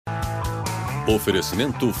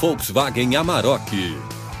Oferecimento Volkswagen Amarok,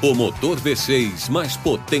 o motor V6 mais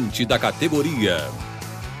potente da categoria.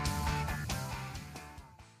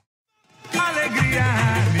 Alegria,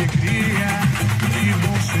 alegria, que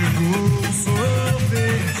bom chegou o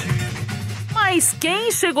sorvete. Mas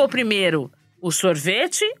quem chegou primeiro? O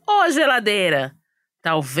sorvete ou a geladeira?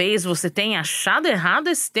 Talvez você tenha achado errado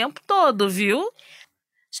esse tempo todo, viu?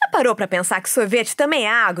 Já parou pra pensar que sorvete também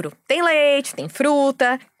é agro? Tem leite, tem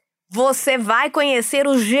fruta. Você vai conhecer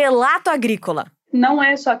o gelato agrícola. Não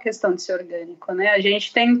é só questão de ser orgânico, né? A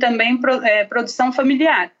gente tem também produção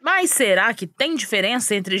familiar. Mas será que tem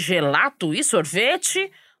diferença entre gelato e sorvete?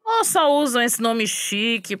 Ou só usam esse nome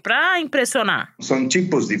chique pra impressionar? São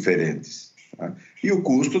tipos diferentes, tá? E o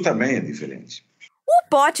custo também é diferente. O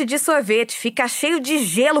pote de sorvete fica cheio de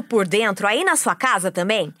gelo por dentro aí na sua casa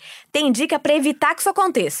também? Tem dica para evitar que isso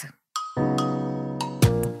aconteça.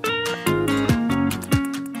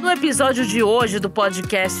 No episódio de hoje do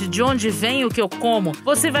podcast De Onde Vem o Que Eu Como,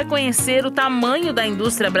 você vai conhecer o tamanho da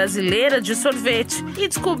indústria brasileira de sorvete e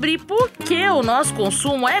descobrir por que o nosso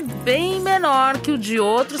consumo é bem menor que o de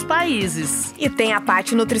outros países. E tem a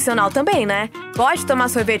parte nutricional também, né? Pode tomar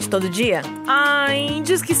sorvete todo dia? Ai,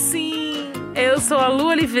 diz que sim! Eu sou a Lu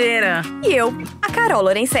Oliveira. E eu, a Carol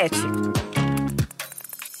Lorencetti.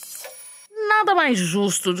 Nada mais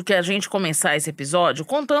justo do que a gente começar esse episódio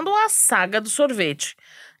contando a saga do sorvete.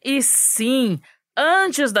 E sim,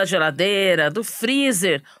 antes da geladeira, do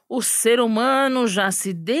freezer, o ser humano já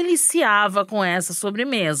se deliciava com essa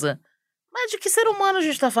sobremesa. Mas de que ser humano a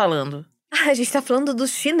gente está falando? A gente está falando dos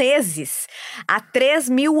chineses. Há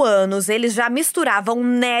 3.000 anos, eles já misturavam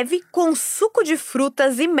neve com suco de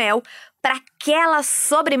frutas e mel para aquela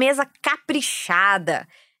sobremesa caprichada.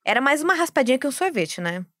 Era mais uma raspadinha que um sorvete,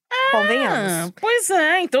 né? Convenhamos. Pois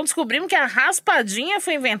é, então descobrimos que a raspadinha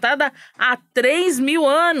foi inventada há 3.000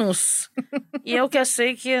 anos. E eu que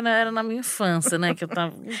achei que era na minha infância, né? Que eu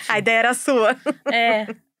tava... A ideia era sua. É.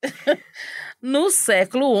 No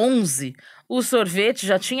século XI, o sorvete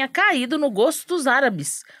já tinha caído no gosto dos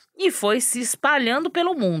árabes e foi se espalhando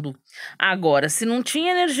pelo mundo. Agora, se não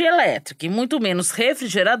tinha energia elétrica e muito menos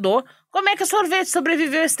refrigerador, como é que o sorvete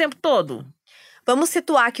sobreviveu esse tempo todo? Vamos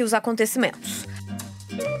situar aqui os acontecimentos.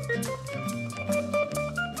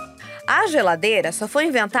 A geladeira só foi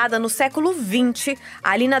inventada no século XX,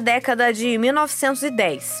 ali na década de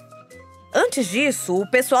 1910. Antes disso,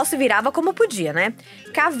 o pessoal se virava como podia, né?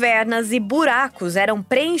 Cavernas e buracos eram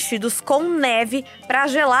preenchidos com neve para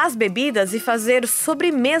gelar as bebidas e fazer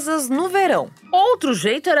sobremesas no verão. Outro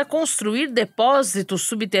jeito era construir depósitos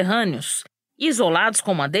subterrâneos, isolados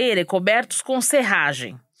com madeira e cobertos com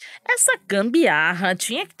serragem. Essa gambiarra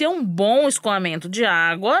tinha que ter um bom escoamento de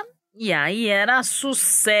água e aí era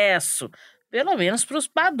sucesso, pelo menos para os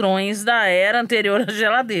padrões da era anterior à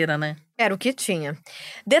geladeira, né? Era o que tinha.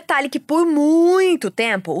 Detalhe que por muito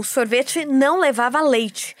tempo o sorvete não levava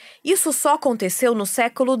leite. Isso só aconteceu no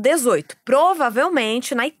século XVIII,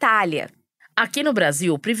 provavelmente na Itália. Aqui no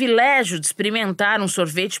Brasil, o privilégio de experimentar um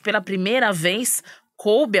sorvete pela primeira vez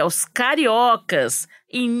coube aos cariocas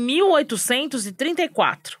em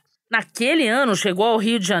 1834. Naquele ano, chegou ao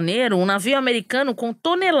Rio de Janeiro um navio americano com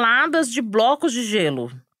toneladas de blocos de gelo.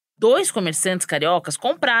 2 comerciantes cariocas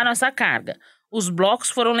compraram essa carga. Os blocos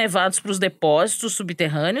foram levados para os depósitos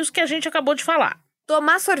subterrâneos que a gente acabou de falar.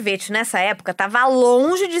 Tomar sorvete nessa época estava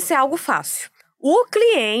longe de ser algo fácil. O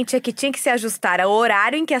cliente é que tinha que se ajustar ao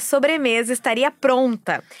horário em que a sobremesa estaria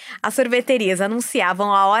pronta. As sorveterias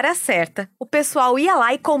anunciavam a hora certa. O pessoal ia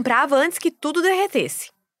lá e comprava antes que tudo derretesse.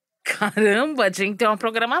 Caramba, tinha que ter uma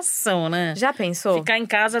programação, né? Já pensou? Ficar em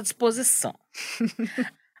casa à disposição.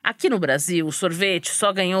 Aqui no Brasil, o sorvete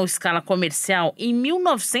só ganhou escala comercial em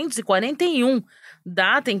 1941,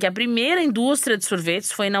 data em que a primeira indústria de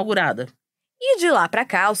sorvetes foi inaugurada. E de lá pra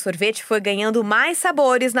cá, o sorvete foi ganhando mais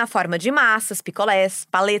sabores na forma de massas, picolés,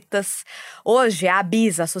 paletas. Hoje, a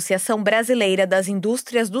ABIS, Associação Brasileira das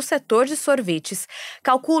Indústrias do Setor de Sorvetes,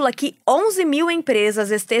 calcula que 11.000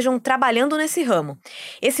 empresas estejam trabalhando nesse ramo.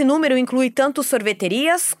 Esse número inclui tanto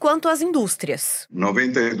sorveterias quanto as indústrias.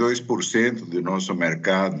 92% do nosso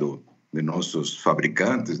mercado, de nossos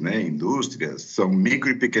fabricantes, né, indústrias, são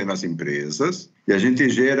micro e pequenas empresas, e a gente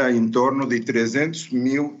gera em torno de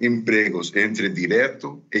 300.000 empregos entre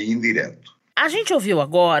direto e indireto. A gente ouviu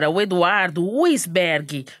agora o Eduardo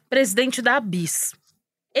Weisberg, presidente da ABIS.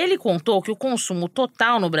 Ele contou que o consumo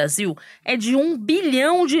total no Brasil é de 1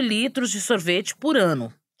 bilhão de litros de sorvete por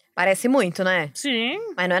ano. Parece muito, né? Sim.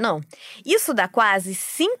 Mas não é não. Isso dá quase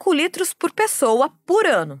 5 litros por pessoa por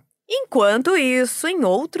ano. Enquanto isso, em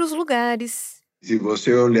outros lugares... Se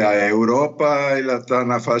você olhar a Europa, ela está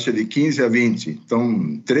na faixa de 15 a 20.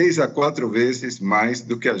 Então, 3 a 4 vezes mais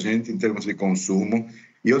do que a gente em termos de consumo.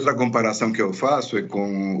 E outra comparação que eu faço é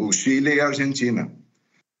com o Chile e a Argentina.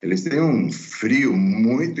 Eles têm um frio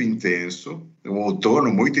muito intenso, um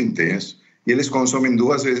outono muito intenso, e eles consomem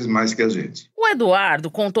 2 vezes mais que a gente. O Eduardo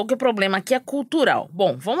contou que o problema aqui é cultural.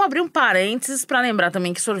 Bom, vamos abrir um parênteses para lembrar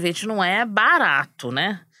também que sorvete não é barato,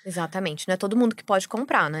 né? Exatamente, não é todo mundo que pode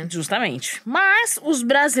comprar, né? Justamente. Mas os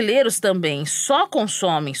brasileiros também só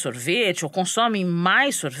consomem sorvete ou consomem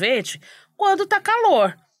mais sorvete quando tá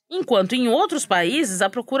calor. Enquanto em outros países a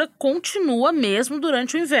procura continua mesmo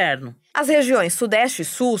durante o inverno. As regiões Sudeste e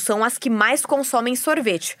Sul são as que mais consomem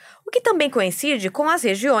sorvete, o que também coincide com as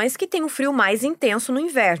regiões que têm o frio mais intenso no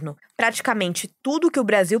inverno. Praticamente tudo que o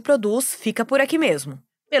Brasil produz fica por aqui mesmo.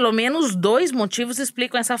 Pelo menos 2 motivos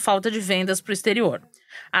explicam essa falta de vendas para o exterior.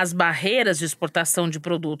 As barreiras de exportação de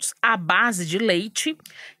produtos à base de leite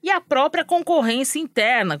e a própria concorrência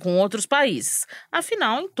interna com outros países.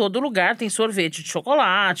 Afinal, em todo lugar tem sorvete de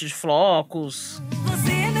chocolate, de flocos.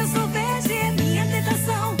 Você é meu sorvete, é minha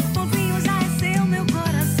tentação. Fofinho já é seu, meu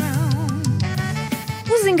coração.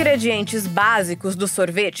 Os ingredientes básicos do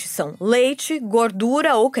sorvete são leite,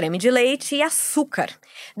 gordura ou creme de leite e açúcar.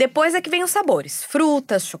 Depois é que vem os sabores,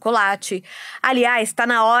 frutas, chocolate. Aliás, está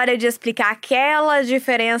na hora de explicar aquela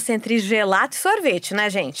diferença entre gelato e sorvete, né,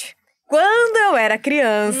 gente? Quando eu era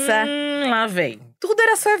criança, Lá vem. tudo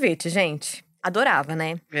era sorvete, gente. Adorava,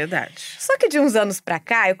 né? Verdade. Só que de uns anos pra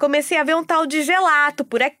cá, eu comecei a ver um tal de gelato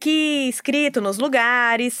por aqui, escrito nos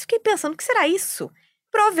lugares. Fiquei pensando, o que será isso?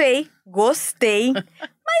 Provei, gostei,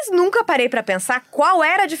 mas nunca parei pra pensar qual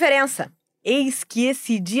era a diferença. Eis que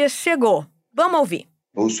esse dia chegou. Vamos ouvir.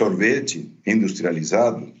 O sorvete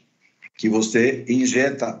industrializado, que você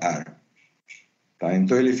injeta ar. Tá?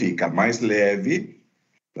 Então, ele fica mais leve,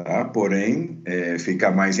 tá? Porém,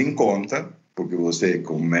 fica mais em conta, porque você,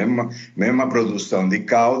 com a mesma produção de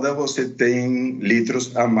calda, você tem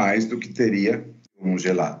litros a mais do que teria um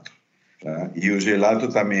gelato. Tá? E o gelato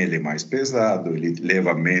também ele é mais pesado, ele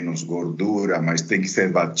leva menos gordura, mas tem que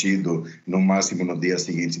ser batido no máximo no dia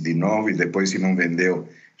seguinte de novo, e depois, se não vendeu,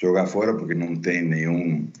 jogar fora, porque não tem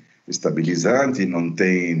nenhum estabilizante, não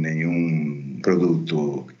tem nenhum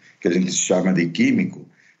produto que a gente chama de químico,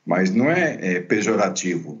 mas não é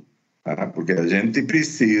pejorativo, tá? Porque a gente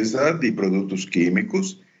precisa de produtos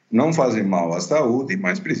químicos, não fazem mal à saúde,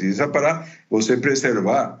 mas precisa para você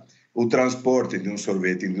preservar o transporte de um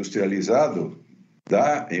sorvete industrializado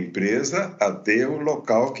da empresa até o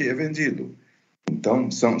local que é vendido. Então,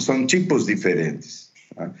 são tipos diferentes,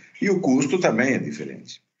 tá? E o custo também é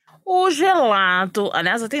diferente. O gelato,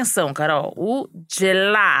 aliás, atenção, Carol, o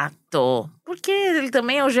gelato, porque ele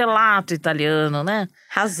também é o gelato italiano, né?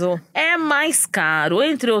 Arrasou. É mais caro,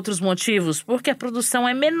 entre outros motivos, porque a produção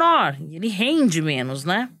é menor e ele rende menos,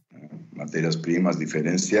 né? Matérias-primas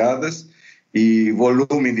diferenciadas e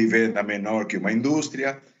volume de venda menor que uma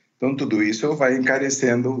indústria. Então, tudo isso vai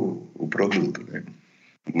encarecendo o produto, né?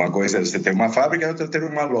 Uma coisa é você ter uma fábrica, outra é ter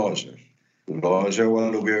uma loja. Loja, o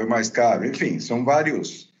aluguel é mais caro. Enfim, são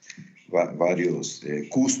vários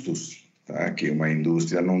custos, tá, que uma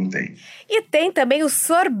indústria não tem. E tem também o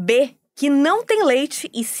sorbet, que não tem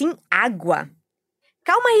leite e sim água.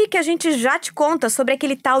 Calma aí que a gente já te conta sobre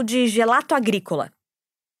aquele tal de gelato agrícola.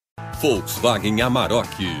 Volkswagen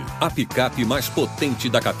Amarok, a picape mais potente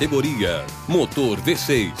da categoria. Motor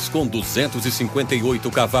V6 com 258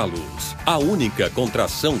 cavalos. A única com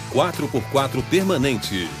tração 4x4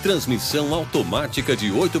 permanente. Transmissão automática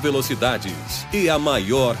de 8 velocidades. E a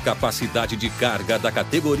maior capacidade de carga da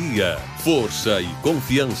categoria. Força e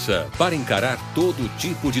confiança para encarar todo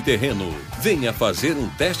tipo de terreno. Venha fazer um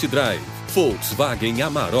test drive. Volkswagen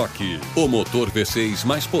Amarok, o motor V6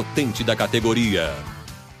 mais potente da categoria.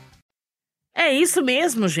 É isso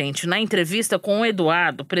mesmo, gente. Na entrevista com o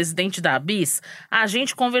Eduardo, presidente da ABIS, a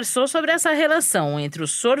gente conversou sobre essa relação entre o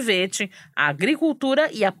sorvete, a agricultura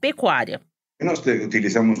e a pecuária. Nós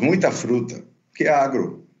utilizamos muita fruta, que é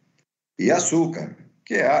agro, e açúcar,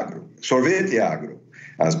 que é agro. Sorvete é agro.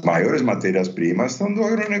 As maiores matérias-primas são do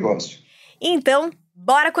agronegócio. Então,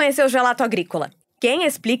 bora conhecer o gelato agrícola. Quem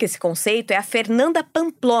explica esse conceito é a Fernanda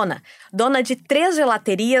Pamplona, dona de 3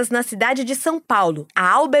 gelaterias na cidade de São Paulo, a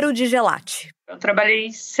Álvaro de Gelate. Eu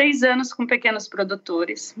trabalhei 6 anos com pequenos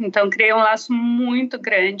produtores, então criei um laço muito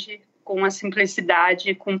grande com a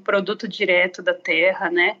simplicidade, com o produto direto da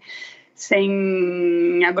terra, né?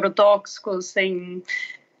 Sem agrotóxicos, sem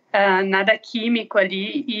nada químico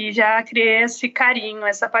ali, e já criei esse carinho,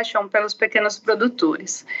 essa paixão pelos pequenos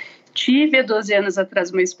produtores. Tive há 12 anos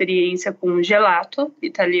atrás uma experiência com um gelato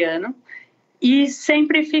italiano E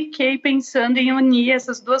sempre fiquei pensando em unir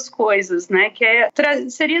essas duas coisas, né? Que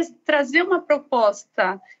seria trazer uma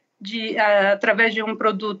proposta através de um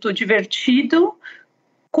produto divertido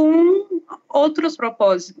com outros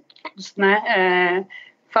propósitos, né?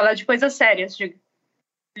 Falar de coisas sérias, de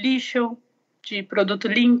lixo, de produto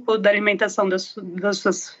limpo, da alimentação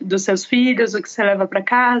dos seus filhos, o que você leva para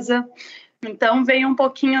casa. Então, veio um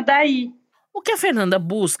pouquinho daí. O que a Fernanda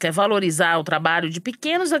busca é valorizar o trabalho de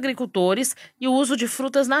pequenos agricultores e o uso de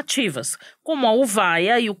frutas nativas, como a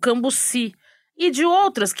uvaia e o cambuci, e de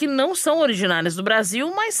outras que não são originárias do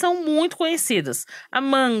Brasil, mas são muito conhecidas. A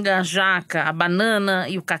manga, a jaca, a banana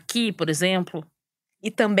e o caqui, por exemplo.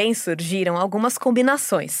 E também surgiram algumas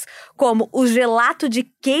combinações, como o gelato de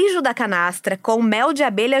queijo da canastra com mel de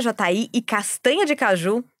abelha jataí e castanha de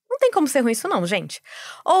caju. Não tem como ser ruim isso não, gente.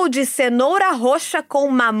 Ou de cenoura roxa com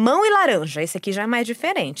mamão e laranja. Esse aqui já é mais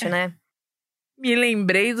diferente, né? Me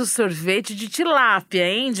lembrei do sorvete de tilápia,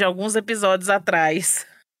 hein? De alguns episódios atrás.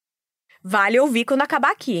 Vale ouvir quando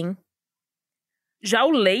acabar aqui, hein? Já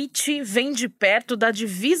o leite vem de perto da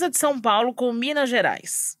divisa de São Paulo com Minas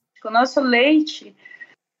Gerais. O nosso leite,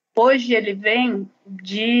 hoje ele vem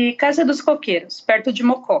de Casa dos Coqueiros, perto de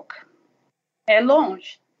Mococa. É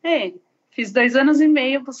longe. Fiz 2 anos e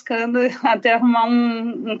meio buscando até arrumar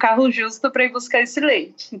um carro justo para ir buscar esse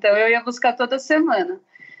leite. Então, eu ia buscar toda semana.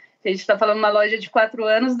 A gente está falando de uma loja de 4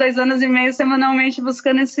 anos, 2 anos e meio semanalmente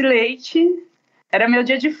buscando esse leite. Era meu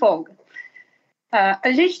dia de folga.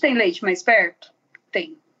 A gente tem leite mais perto?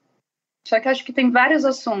 Tem. Só que acho que tem vários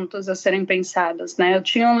assuntos a serem pensados, né? Eu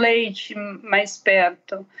tinha um leite mais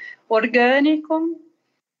perto orgânico,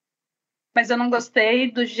 mas eu não gostei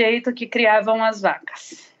do jeito que criavam as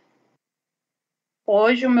vacas.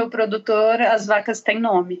 Hoje, o meu produtor, as vacas têm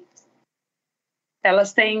nome.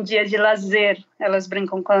 Elas têm dia de lazer, elas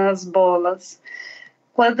brincam com as bolas.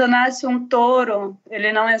 Quando nasce um touro,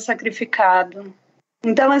 ele não é sacrificado.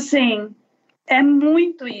 Então, assim, é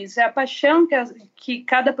muito isso. É a paixão que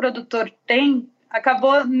cada produtor tem,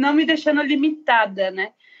 acabou não me deixando limitada,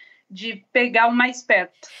 né? De pegar o mais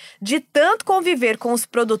perto. De tanto conviver com os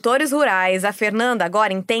produtores rurais, a Fernanda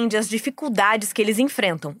agora entende as dificuldades que eles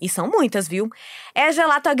enfrentam. E são muitas, viu? É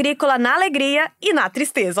gelato agrícola na alegria e na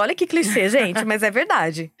tristeza. Olha que clichê, gente, mas é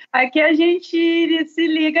verdade. Aqui a gente se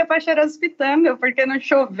liga para cheirar as pitangas, porque não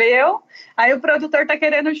choveu. Aí o produtor tá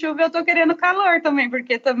querendo chuva e eu tô querendo calor também,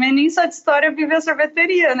 porque também nem só de história vive a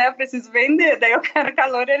sorveteria, né? Eu preciso vender, daí eu quero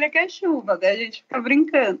calor e ele quer chuva. Daí a gente fica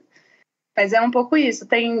brincando. Mas é um pouco isso,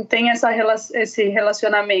 tem esse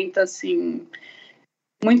relacionamento, assim,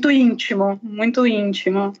 muito íntimo, muito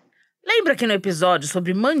íntimo. Lembra que no episódio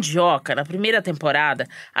sobre mandioca, na primeira temporada,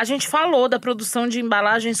 a gente falou da produção de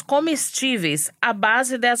embalagens comestíveis à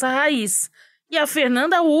base dessa raiz. E a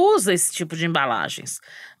Fernanda usa esse tipo de embalagens.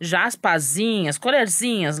 Já as pazinhas,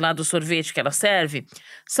 colherzinhas lá do sorvete que ela serve,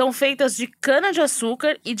 são feitas de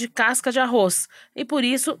cana-de-açúcar e de casca de arroz. E por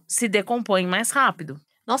isso se decompõem mais rápido.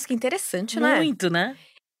 Nossa, que interessante, né? Muito, né?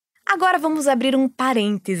 Agora vamos abrir um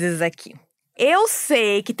parênteses aqui. Eu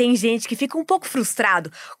sei que tem gente que fica um pouco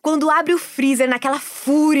frustrado quando abre o freezer naquela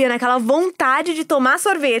fúria, naquela vontade de tomar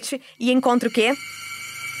sorvete e encontra o quê?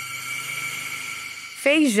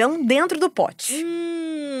 Feijão dentro do pote.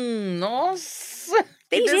 Nossa,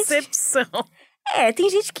 que decepção. Tem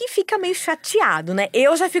gente que fica meio chateado, né?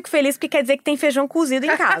 Eu já fico feliz porque quer dizer que tem feijão cozido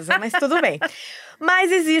em casa, mas tudo bem.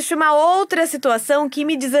 Mas existe uma outra situação que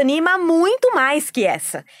me desanima muito mais que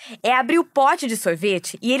essa. É abrir o pote de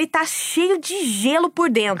sorvete e ele tá cheio de gelo por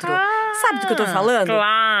dentro. Sabe do que eu tô falando?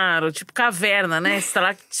 Claro, tipo caverna, né?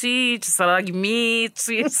 Estalactite,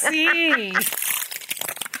 estalagmite, sim.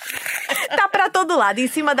 Tá pra todo lado, em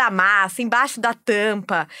cima da massa, embaixo da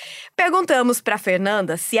tampa. Perguntamos pra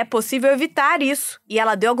Fernanda se é possível evitar isso e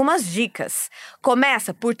ela deu algumas dicas.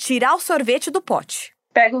 Começa por tirar o sorvete do pote.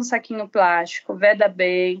 Pega um saquinho plástico, veda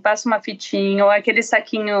bem, passa uma fitinha ou aquele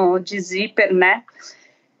saquinho de zíper, né?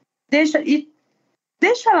 Deixa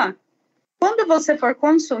lá. Quando você for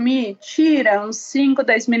consumir, tira uns 5,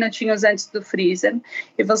 10 minutinhos antes do freezer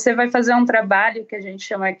e você vai fazer um trabalho que a gente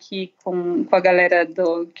chama aqui com a galera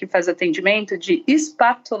que faz atendimento de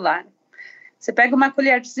espatular. Você pega uma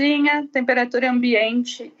colherzinha, temperatura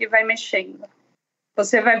ambiente e vai mexendo.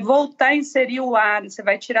 Você vai voltar a inserir o ar, você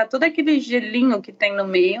vai tirar todo aquele gelinho que tem no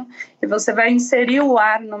meio e você vai inserir o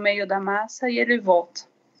ar no meio da massa e ele volta.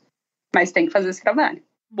 Mas tem que fazer esse trabalho.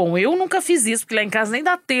 Bom, eu nunca fiz isso, porque lá em casa nem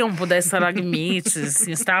dá tempo da estalagmite se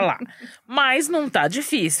instalar. Mas não tá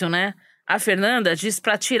difícil, né? A Fernanda diz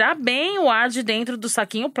pra tirar bem o ar de dentro do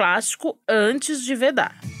saquinho plástico antes de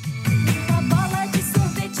vedar. Uma bola de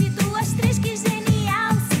sorvete, 2, 3, que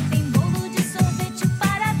genial. Se tem bolo de sorvete,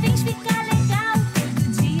 parabéns, fica legal.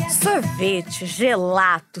 Sorvete,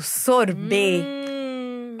 gelato, sorbet.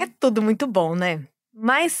 É tudo muito bom, né?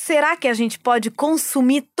 Mas será que a gente pode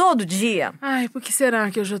consumir todo dia? Ai, por que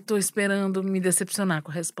será que eu já tô esperando me decepcionar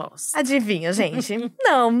com a resposta? Adivinha, gente?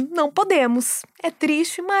 Não podemos. É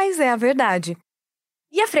triste, mas é a verdade.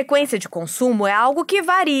 E a frequência de consumo é algo que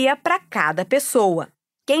varia para cada pessoa.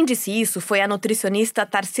 Quem disse isso foi a nutricionista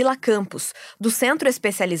Tarsila Campos, do Centro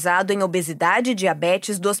Especializado em Obesidade e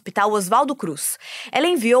Diabetes do Hospital Oswaldo Cruz. Ela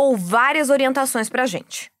enviou várias orientações para a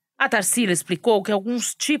gente. A Tarsila explicou que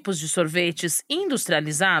alguns tipos de sorvetes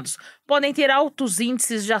industrializados podem ter altos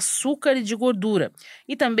índices de açúcar e de gordura,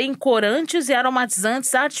 e também corantes e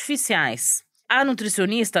aromatizantes artificiais. A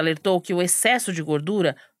nutricionista alertou que o excesso de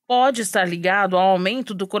gordura pode estar ligado ao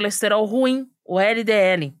aumento do colesterol ruim, o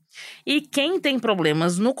LDL. E quem tem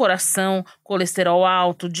problemas no coração, colesterol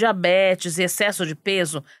alto, diabetes e excesso de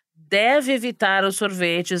peso, deve evitar os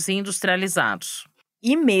sorvetes industrializados.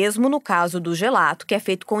 E mesmo no caso do gelato, que é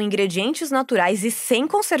feito com ingredientes naturais e sem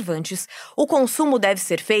conservantes, o consumo deve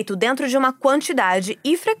ser feito dentro de uma quantidade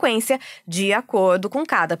e frequência de acordo com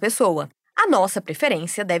cada pessoa. A nossa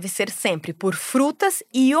preferência deve ser sempre por frutas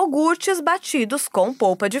e iogurtes batidos com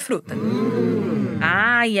polpa de fruta.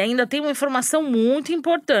 E ainda tem uma informação muito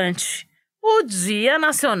importante. O Dia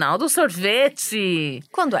Nacional do Sorvete.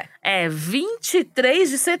 Quando é? É 23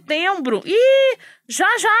 de setembro. Ih, já,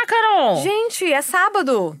 Carol! Gente, é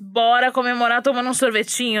sábado. Bora comemorar tomando um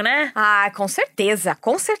sorvetinho, né? Com certeza,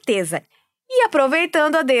 com certeza. E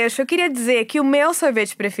aproveitando a deixa, eu queria dizer que o meu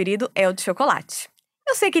sorvete preferido é o de chocolate.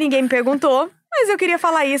 Eu sei que ninguém me perguntou, mas eu queria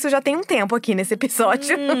falar isso já tem um tempo aqui nesse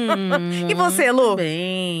episódio. E você, Lu?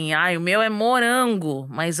 Bem, o meu é morango.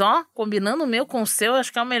 Mas, combinando o meu com o seu,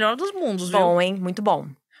 acho que é o melhor dos mundos, viu? Bom, hein? Muito bom.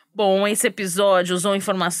 Bom, esse episódio usou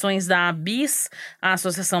informações da ABIS, a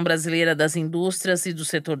Associação Brasileira das Indústrias e do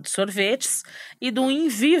Setor de Sorvetes, e do Em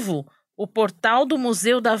Vivo, o portal do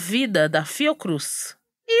Museu da Vida, da Fiocruz.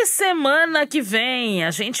 E semana que vem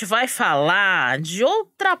a gente vai falar de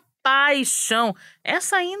outra paixão,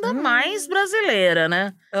 essa ainda mais brasileira,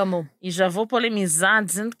 né? Amo. E já vou polemizar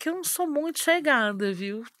dizendo que eu não sou muito chegada,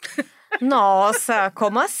 viu? Nossa,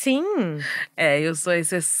 como assim? Eu sou a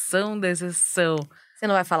exceção da exceção. Você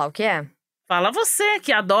não vai falar o que é? Fala você,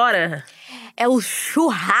 que adora. É o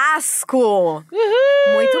churrasco!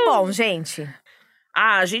 Uhul! Muito bom, gente.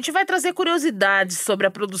 A gente vai trazer curiosidades sobre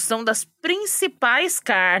a produção das principais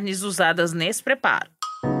carnes usadas nesse preparo.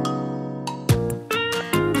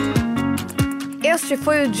 Este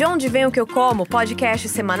foi o De Onde Vem o Que Eu Como, podcast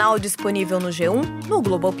semanal disponível no G1, no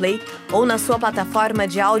Globoplay ou na sua plataforma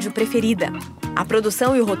de áudio preferida. A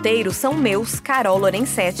produção e o roteiro são meus, Carol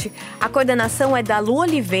Lorencetti, a coordenação é da Lu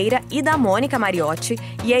Oliveira e da Mônica Mariotti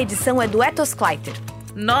e a edição é do Eto Osclighter.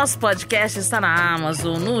 Nosso podcast está na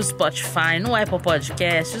Amazon, no Spotify, no Apple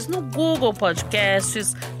Podcasts, no Google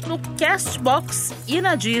Podcasts, no Castbox e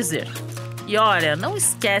na Deezer. E olha, não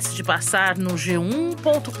esquece de passar no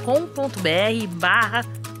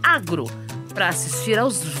g1.com.br/agro para assistir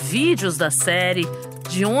aos vídeos da série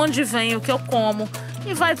De Onde Vem o Que Eu Como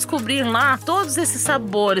e vai descobrir lá todos esses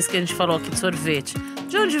sabores que a gente falou aqui de sorvete.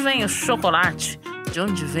 De onde vem o chocolate, de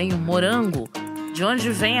onde vem o morango, de onde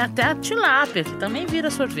vem até a tilápia, que também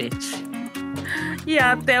vira sorvete. E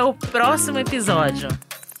até o próximo episódio.